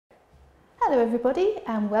Hello everybody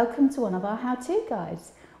and welcome to one of our how-to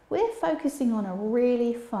guides. We're focusing on a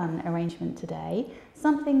really fun arrangement today,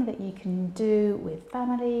 something that you can do with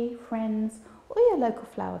family, friends or your local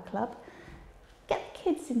flower club. Get the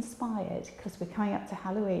kids inspired because we're coming up to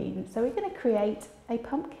Halloween, so we're going to create a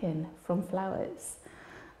pumpkin from flowers.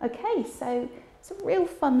 Okay, so it's a real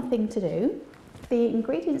fun thing to do. The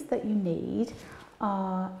ingredients that you need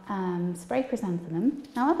are spray chrysanthemum.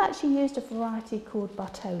 Now I've actually used a variety called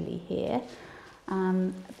Bartoli here,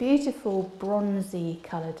 a beautiful bronzy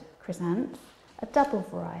coloured chrysanth, a double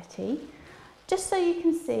variety. Just so you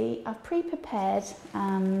can see, I've pre-prepared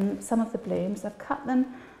some of the blooms. I've cut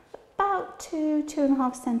them about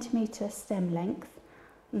 2.5 centimetre stem length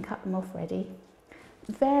and cut them off ready.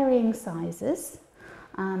 Varying sizes.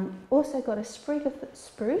 Also got a sprig of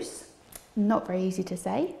spruce, not very easy to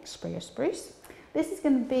say, sprig of spruce. This is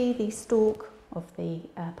going to be the stalk of the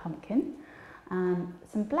pumpkin.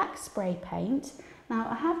 Some black spray paint. Now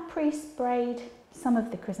I have pre-sprayed some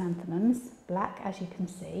of the chrysanthemums, black as you can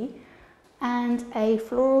see, and a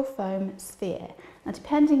floral foam sphere. Now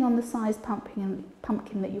depending on the size pumpkin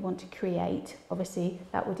that you want to create, obviously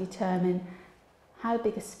that will determine how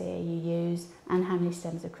big a sphere you use and how many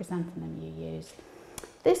stems of chrysanthemum you use.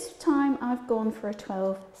 This time I've gone for a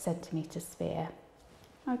 12 centimetre sphere.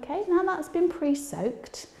 Okay, now that's been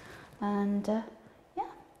pre-soaked and yeah,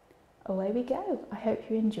 away we go. I hope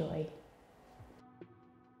you enjoy.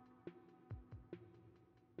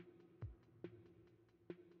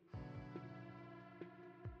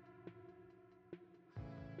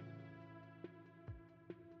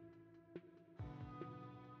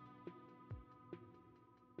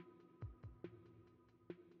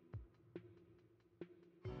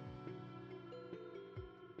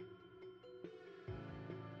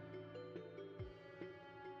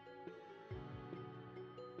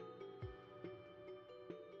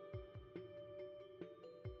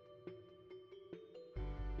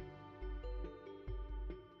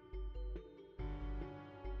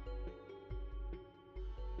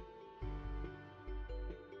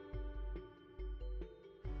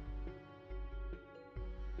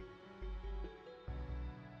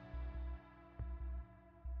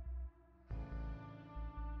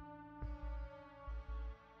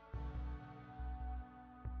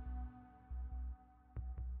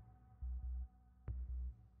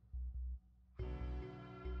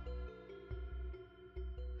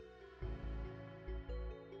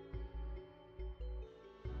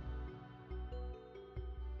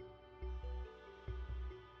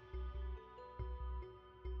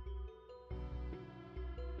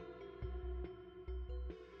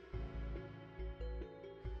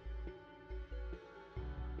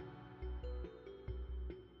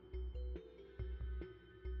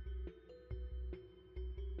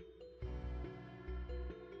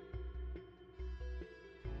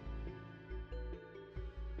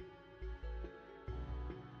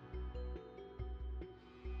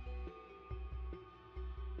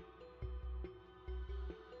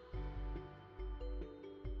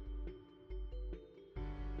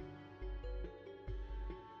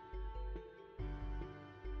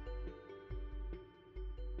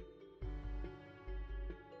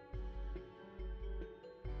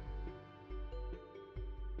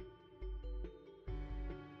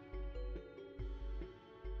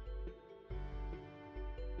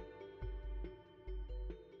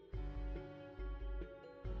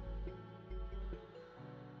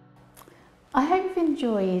 I hope you've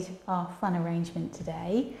enjoyed our fun arrangement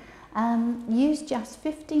today. Use just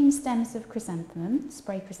 15 stems of chrysanthemum,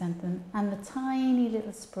 spray chrysanthemum, and the tiny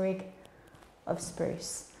little sprig of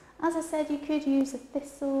spruce. As I said, you could use a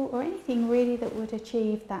thistle or anything really that would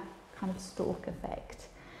achieve that kind of stalk effect.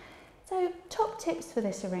 So, top tips for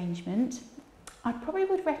this arrangement. I probably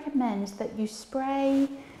would recommend that you spray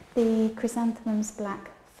the chrysanthemums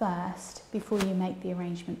black first before you make the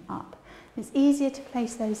arrangement up. It's easier to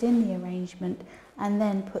place those in the arrangement and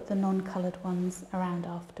then put the non-coloured ones around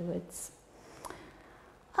afterwards.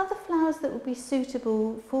 Other flowers that would be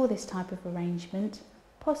suitable for this type of arrangement,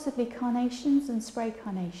 possibly carnations and spray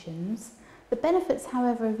carnations. The benefits,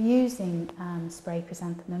 however, of using spray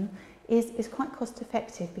chrysanthemum is quite cost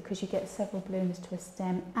effective because you get several blooms to a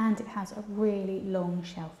stem and it has a really long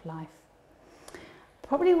shelf life.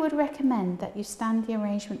 Probably would recommend that you stand the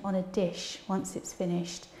arrangement on a dish once it's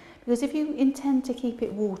finished, because if you intend to keep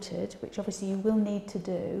it watered, which obviously you will need to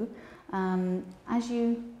do, as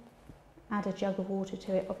you add a jug of water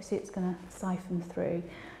to it, obviously it's going to siphon through.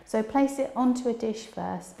 So place it onto a dish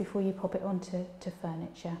first before you pop it onto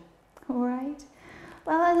furniture. All right.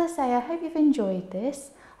 Well, as I say, I hope you've enjoyed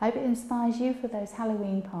this. I hope it inspires you for those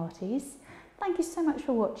Halloween parties. Thank you so much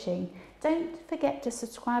for watching. Don't forget to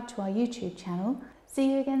subscribe to our YouTube channel.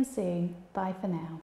 See you again soon. Bye for now.